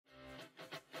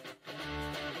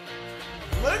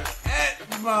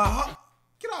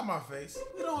Get out my face.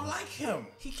 We don't like him.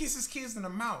 He kisses kids in the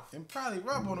mouth and probably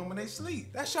rub on them when they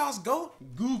sleep. That's y'all's goat?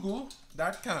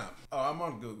 Google.com. Oh, I'm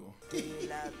on Google. Do you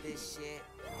love this shit?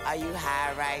 Are you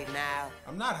high right now?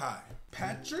 I'm not high.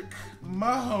 Patrick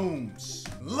Mahomes.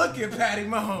 Look at Patty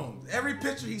Mahomes. Every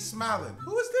picture he's smiling.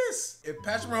 Who is this? If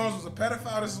Patrick Mahomes was a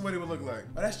pedophile, this is what he would look like.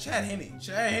 Oh, that's Chad Henne.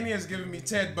 Chad Henne is giving me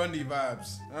Ted Bundy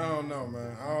vibes. I don't know,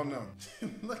 man. I don't know.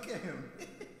 Look at him.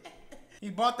 He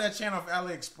bought that channel off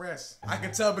AliExpress. I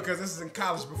can tell because this is in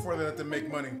college before they let them make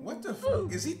money. What the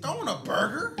fuck? Is he throwing a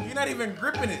burger? He's not even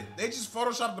gripping it. They just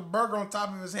photoshopped the burger on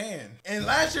top of his hand. And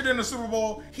last year during the Super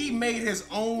Bowl, he made his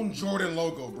own Jordan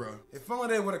logo, bro. If only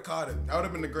they would have caught it, that would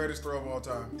have been the greatest throw of all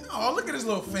time. Oh, look at his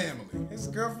little family. His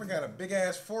girlfriend got a big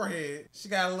ass forehead. She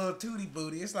got a little tootie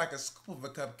booty. It's like a scoop of a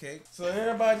cupcake. So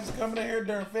everybody just coming in here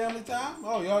during family time?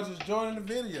 Oh, y'all just joining the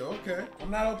video, okay.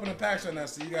 I'm not opening packs right now,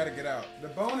 so you gotta get out. The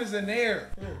bone is in there. Here.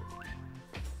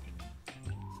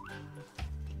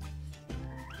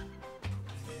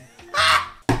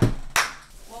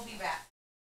 We'll be back.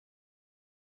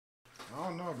 I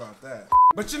don't know about that.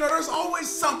 But you know, there's always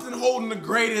something holding the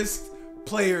greatest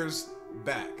players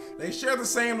back. They share the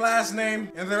same last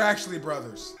name and they're actually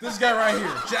brothers. This guy right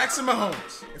here, Jackson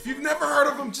Mahomes. If you've never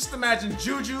heard of him, just imagine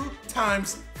Juju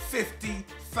times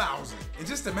 50,000. And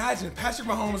just imagine Patrick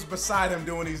Mahomes beside him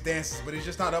doing these dances, but he's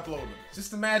just not uploading.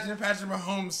 Just imagine Patrick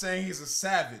Mahomes saying he's a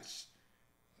savage.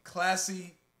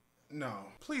 Classy. No.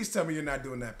 Please tell me you're not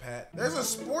doing that, Pat. There's a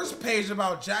sports page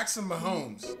about Jackson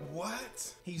Mahomes.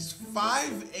 What? He's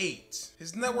 5'8".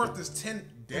 His net worth is 10.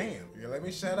 Damn. You let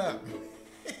me shut up.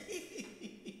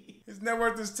 His net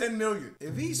worth is 10 million.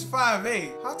 If he's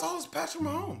 5'8", how tall is Patrick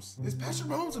Mahomes? Is Patrick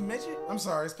Mahomes a midget? I'm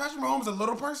sorry, is Patrick Mahomes a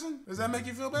little person? Does that make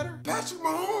you feel better? Patrick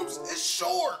Mahomes is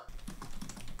short.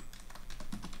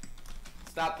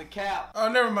 Stop the cap. Oh,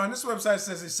 never mind. This website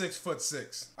says he's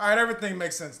 6'6". All right, everything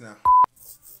makes sense now.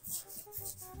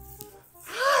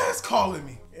 It's calling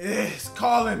me. It's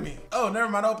calling me. Oh, never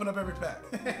mind. Open up every pack.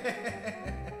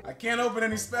 I can't open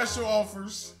any special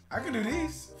offers. I can do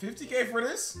these. 50K for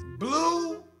this.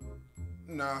 Blue.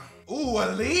 Nah. Ooh,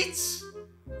 elite?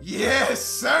 Yes,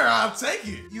 sir. I'll take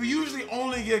it. You usually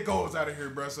only get golds out of here,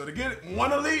 bro. So to get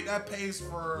one elite, that pays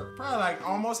for probably like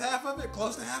almost half of it,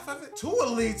 close to half of it. 2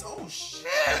 elites. Oh,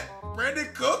 shit. Brandon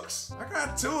Cooks. I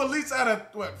got 2 elites out of,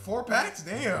 what, 4 packs?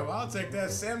 Damn, I'll take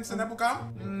that. Samson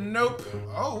Epicom? Nope.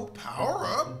 Oh, power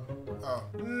up. Oh,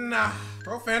 nah.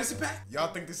 Pro fantasy pack?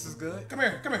 Y'all think this is good? Come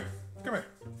here, come here, come here,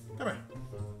 come here.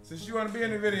 Since you want to be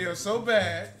in the video so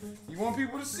bad, you want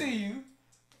people to see you,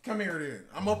 come here then.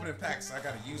 I'm opening packs, so I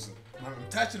gotta use them. I'm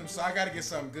touching them, so I gotta get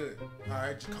something good. All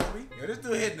right, Jacoby. Yeah, this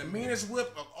dude hitting the meanest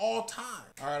whip of all time.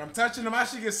 All right, I'm touching them. I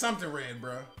should get something red,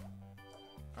 bro.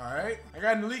 All right, I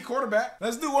got an elite quarterback.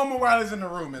 Let's do one more while he's in the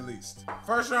room at least.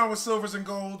 First round with silvers and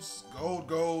golds. Gold,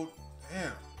 gold.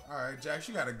 Damn. All right, Jax,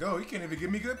 you gotta go. You can't even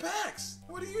give me good packs.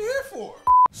 What are you here for?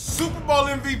 Super Bowl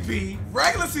MVP,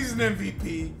 regular season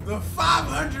MVP, the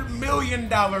 $500 million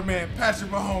man, Patrick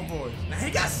Mahomes. Now,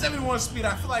 he got 71 speed.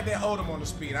 I feel like they hold him on the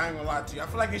speed. I ain't gonna lie to you. I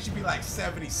feel like it should be like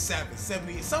 77,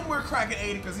 70, somewhere cracking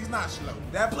 80 because he's not slow.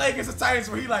 That play against the Titans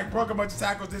where he like broke a bunch of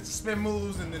tackles, did some spin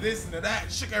moves and the this and the that,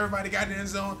 shook everybody, got in the end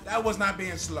zone. That was not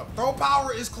being slow. Throw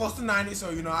power is close to 90, so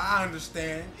you know, I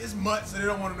understand. It's much, so they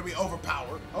don't want him to be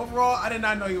overpowered. Overall, I did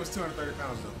not know he was 230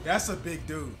 pounds though. That's a big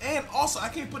dude. And also, I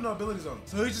can't put no abilities on him.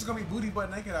 So he's just gonna be booty butt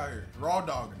naked out here. Raw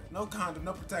dogging it. No condom,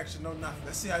 no protection, no nothing.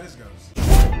 Let's see how this goes.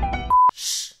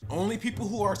 Shh. Only people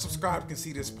who are subscribed can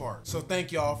see this part. So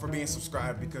thank y'all for being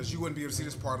subscribed because you wouldn't be able to see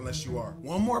this part unless you are.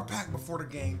 One more pack before the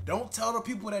game. Don't tell the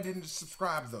people that didn't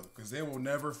subscribe though, because they will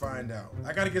never find out.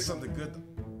 I gotta get something good though.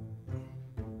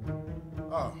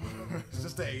 Oh, it's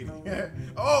just the 80.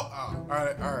 All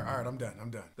right, I'm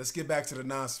done. Let's get back to the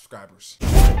non-subscribers.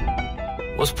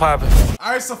 What's poppin'?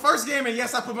 All right, so first game, and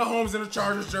yes, I put Mahomes in a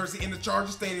Chargers jersey in the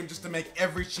Chargers Stadium just to make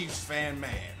every Chiefs fan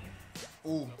mad.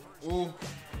 Ooh,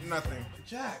 nothing.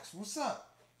 Jax, what's up?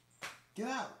 Get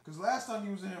out, because last time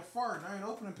you was in here farting. I ain't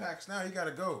opening packs now, you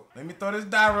gotta go. Let me throw this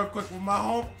die real quick with my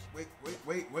home.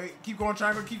 Wait. Keep going,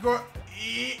 triangle, keep going.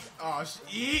 Eat. Oh,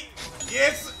 eat.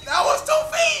 Yes, that was 2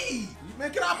 feet. You man,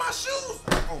 get out my shoes.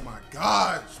 Oh my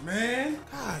gosh, man.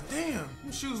 God damn,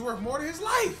 these shoes worth more than his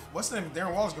life. What's the name?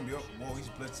 Darren Waller's gonna be up. Whoa, he's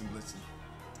blitzing.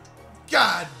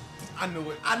 God, I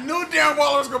knew it. I knew Darren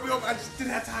Waller was gonna be open. I just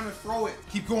didn't have time to throw it.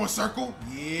 Keep going, circle.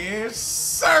 Yes,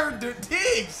 sir.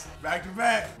 Diggs. Back to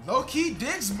back. Low key,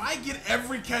 Diggs might get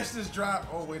every catch this drop.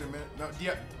 Oh, wait a minute. No,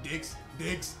 yep. Diggs.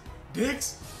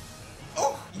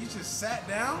 Oh, you just sat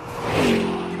down.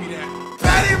 Give me that.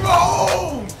 Patty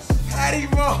Mahomes. Patty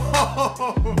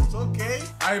Mahomes. Okay.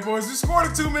 All right, boys. We scored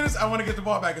in 2 minutes. I want to get the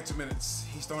ball back in 2 minutes.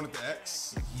 He's throwing it to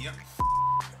X. Yep.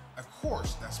 Of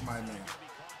course, that's my man.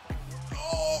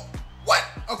 Oh, what?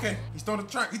 Okay. He's throwing the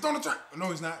trunk. He's throwing the trunk. No,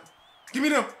 he's not. Give me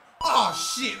them. Oh,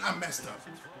 shit. I messed up.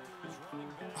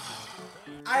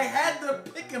 I had the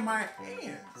pick in my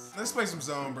hands. Let's play some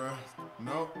zone, bro.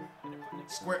 Nope.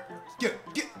 Square. Get.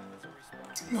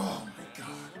 Oh, my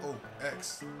God. Oh,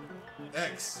 X.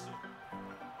 X.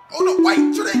 Oh, no.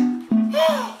 Wait. Should they?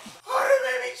 Oh, they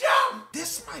made me jump.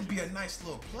 This might be a nice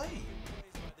little play.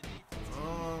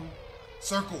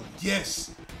 Circle.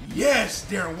 Yes. Yes,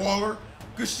 Darren Waller.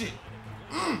 Good shit.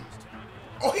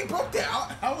 Oh, he broke that.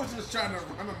 I was just trying to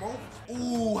run him over.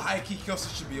 Ooh, high key.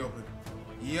 Kelsey should be open.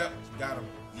 Yep. Got him.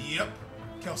 Yep.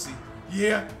 Kelsey.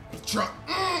 Yeah. Truck.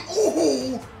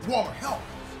 Ooh. Waller, help.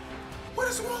 What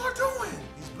is Waller doing?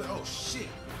 Oh, shit.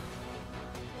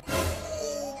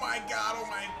 Oh, my God. Oh,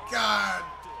 my God.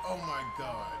 Oh, my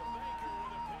God.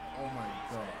 Oh, my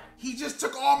God. He just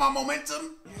took all my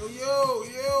momentum. Yo.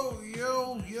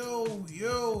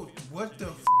 What the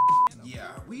f? Yeah,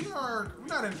 we're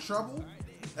not in trouble.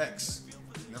 X.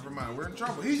 Never mind, we're in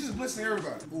trouble. He's just blitzing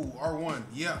everybody. Ooh, R1.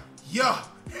 Yeah.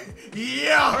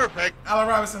 Perfect. Allen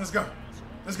Robinson, let's go.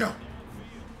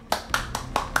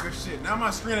 Good shit. Now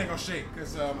my screen ain't gonna shake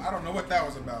because I don't know what that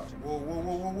was about.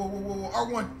 Whoa.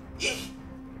 R1.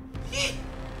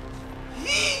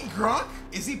 Gronk?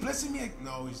 Is he blitzing me?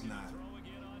 No, he's not.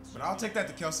 But I'll take that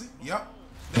to Kelsey. Yup.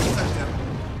 That's a touchdown.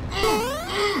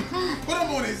 Put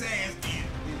him on his ass, dude.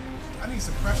 I need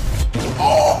some pressure.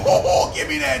 Oh, give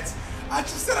me that. I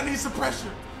just said I need some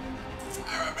pressure.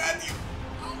 All right, Matthew.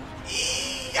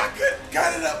 I couldn't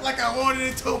cut it up like I wanted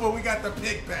it to, but we got the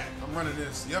pick back. I'm running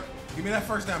this. Yep. Give me that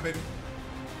first down, baby.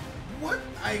 What?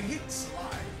 I hit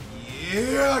slide.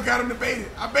 Yeah, I got him to bait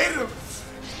it. I baited him.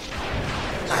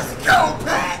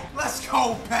 Let's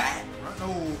go, Pat. No,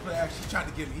 but actually, he tried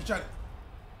to get me.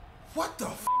 What the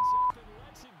f?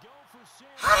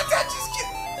 How did that just get?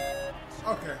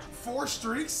 Okay, 4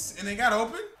 streaks and they got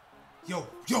open. Yo.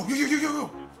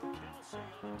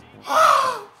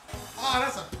 Oh,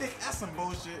 that's a pick. That's some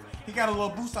bullshit. He got a little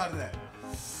boost out of that.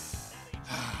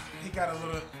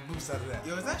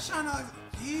 Yo, is that Sean Alexander?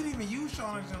 He didn't even use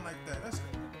Sean Alexander like that. That's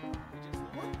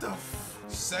what the f?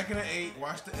 2nd and 8.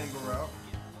 Watch the angle route.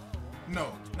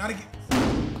 No, not again.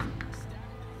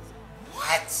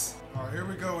 What? Oh, here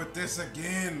we go with this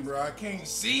again, bro. I can't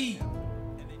see.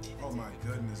 Oh my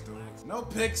goodness, dude. No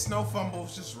picks, no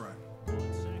fumbles, just run.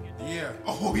 Yeah.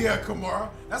 Oh yeah, Kamara.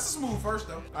 That's a smooth first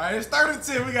though. All right, it's 3rd and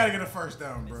 10. We gotta get a first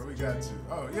down, bro. We got to.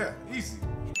 Oh yeah, easy.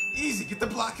 Get the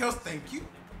block, Kels. Thank you.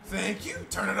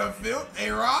 Turn it upfield.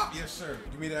 A-Rob. Yes, sir.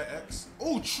 Give me that X.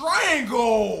 Oh,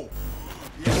 triangle.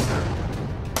 Yes, sir.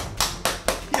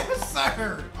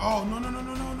 Oh no.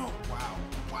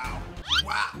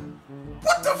 Wow.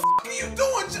 What the f are you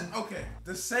doing? Okay.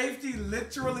 The safety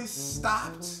literally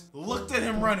stopped, looked at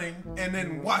him running, and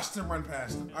then watched him run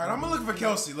past him. All right, I'm gonna look for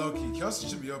Kelsey, low-key. Kelsey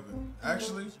should be open.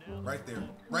 Actually, right there.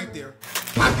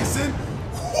 Hockenson.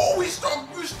 Oh, we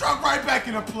struck right back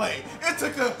into play. It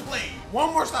took a play.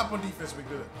 One more stop on defense, we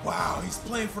good. Wow, he's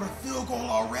playing for the field goal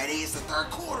already. It's the 3rd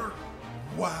quarter.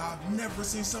 Wow, I've never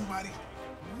seen somebody.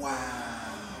 Wow.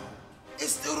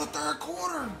 It's still the 3rd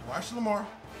quarter. Watch Lamar.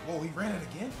 Whoa, he ran it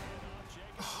again?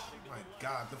 Oh my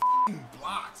God, the f***ing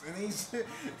blocks. And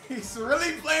he's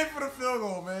really playing for the field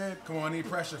goal, man. Come on, I need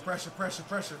pressure.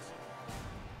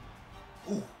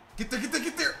 Ooh, get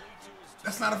there.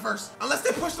 That's not a first. Unless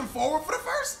they pushed him forward for the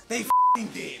first. They f***ing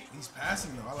did. He's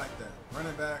passing though, I like that.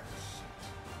 Running back.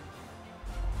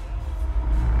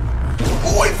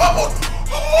 Oh, he fumbled.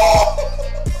 Oh!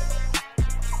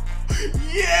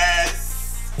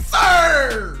 Yes,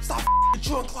 sir. Stop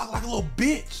chewing clock like a little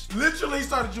bitch. Literally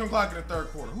started chewing clock in the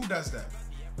 3rd quarter. Who does that?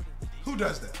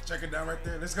 Check it down right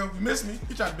there. Let's go. You missed me.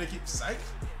 He tried to make it.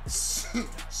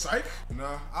 Psych.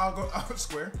 Nah, I'll go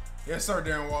square. Yes, sir,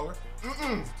 Darren Waller.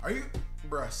 Are you?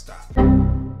 Bruh, stop.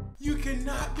 You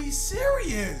cannot be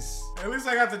serious. At least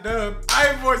I got the dub. All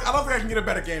right, boys, I don't think I can get a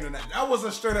better game than that. That was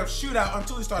a straight up shootout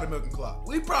until he started milking clock.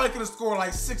 We probably could have scored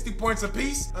like 60 points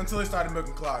apiece until he started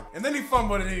milking clock. And then he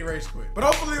fumbled and then he race quit. But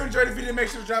hopefully you enjoyed the video. Make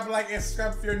sure to drop a like and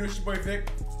subscribe if you're new. It's your boy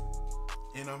Vic.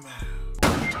 And I'm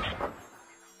out.